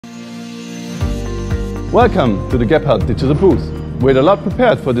Welcome to the Gebhardt digital booth. We're a lot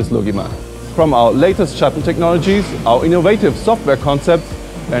prepared for this Logimat. From our latest shuttle technologies, our innovative software concepts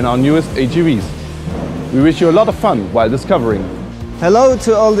and our newest AGVs. We wish you a lot of fun while discovering. Hello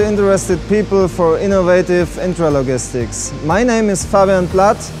to all the interested people for innovative intralogistics. My name is Fabian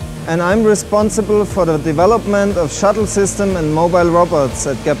Blatt and I'm responsible for the development of shuttle system and mobile robots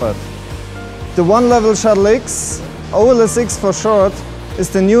at Gebhardt. The one-level Shuttle X, OLSX for short, is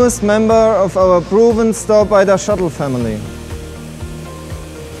the newest member of our proven store-by-the shuttle family.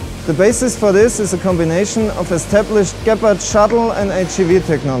 The basis for this is a combination of established Gebhardt shuttle and AGV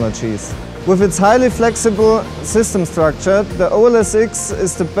technologies. With its highly flexible system structure, the OLSX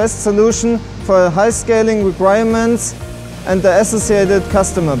is the best solution for high scaling requirements and the associated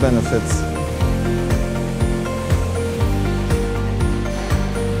customer benefits.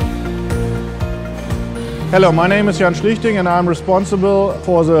 Hello, my name is Jan Schlichting and I'm responsible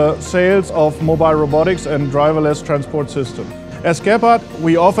for the sales of mobile robotics and driverless transport system. As Gebhardt,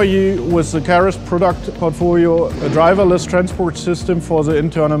 we offer you with the Caris product portfolio a driverless transport system for the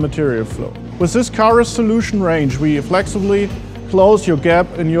internal material flow. With this Caris solution range, we flexibly close your gap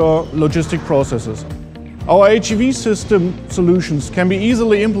in your logistic processes. Our AGV system solutions can be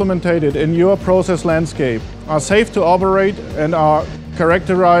easily implemented in your process landscape, are safe to operate and are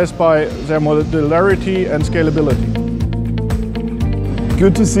characterized by their modularity and scalability.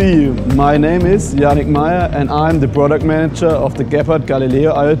 Good to see you. My name is Yannick Meyer and I'm the product manager of the Gebhardt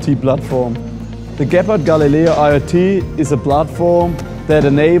Galileo IoT platform. The Gebhardt Galileo IoT is a platform that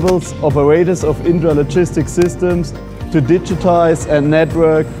enables operators of intralogistics systems to digitize and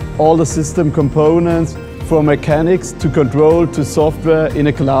network all the system components from mechanics to control to software in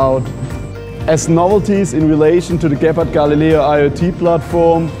a cloud. As novelties in relation to the Gebhardt Galileo IoT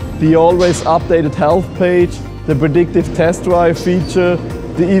platform, the always updated health page, the predictive test drive feature,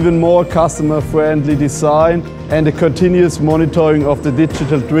 the even more customer-friendly design and the continuous monitoring of the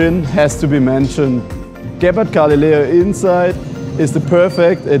digital twin has to be mentioned. Gebhardt Galileo Insight is the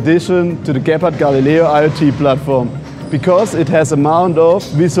perfect addition to the Gebhardt Galileo IoT platform because it has amount of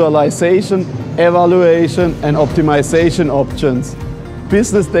visualization, evaluation and optimization options.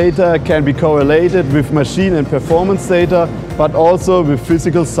 Business data can be correlated with machine and performance data, but also with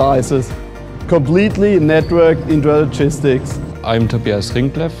physical sizes. Completely networked intralogistics. I'm Tobias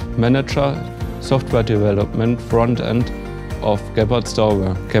Rinklev, Manager, Software Development Front-End of Gebhardt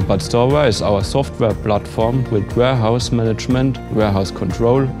Storeware. Gebhardt Storeware is our software platform with warehouse management, warehouse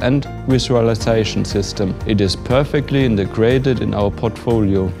control and visualization system. It is perfectly integrated in our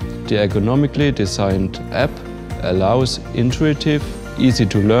portfolio. The ergonomically designed app allows intuitive, easy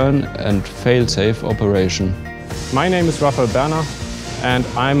to learn and fail-safe operation. My name is Raphael Berner and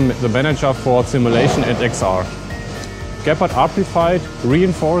I'm the manager for simulation at XR. Gebhardt Amplified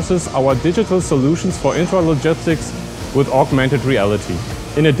reinforces our digital solutions for intralogistics with augmented reality.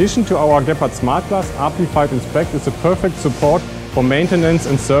 In addition to our Gebhardt Smart Glass, Amplified Inspect is a perfect support for maintenance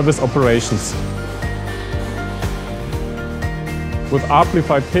and service operations. With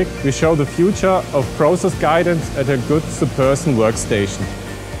Amplified Pick, we show the future of process guidance at a goods-to-person workstation.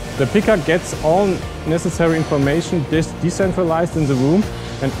 The picker gets all necessary information decentralized in the room,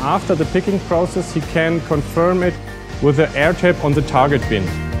 and after the picking process, he can confirm it with the air tap on the target bin.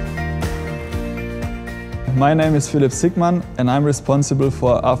 My name is Philipp Sigmann and I'm responsible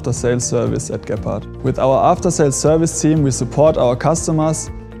for after-sales service at Gebhardt. With our after-sales service team, we support our customers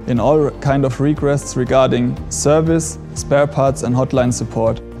in all kind of requests regarding service, spare parts and hotline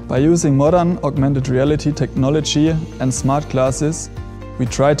support. By using modern augmented reality technology and smart glasses, we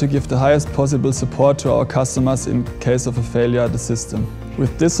try to give the highest possible support to our customers in case of a failure at the system.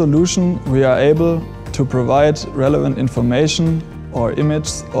 With this solution, we are able to provide relevant information or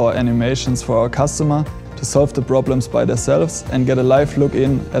images or animations for our customer to solve the problems by themselves and get a live look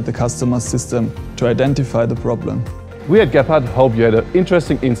in at the customer's system to identify the problem. We at Gebhardt hope you had an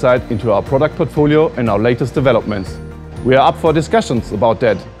interesting insight into our product portfolio and our latest developments. We are up for discussions about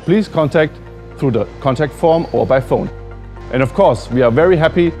that. Please contact through the contact form or by phone. And of course, we are very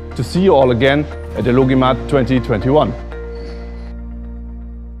happy to see you all again at the Logimat 2021.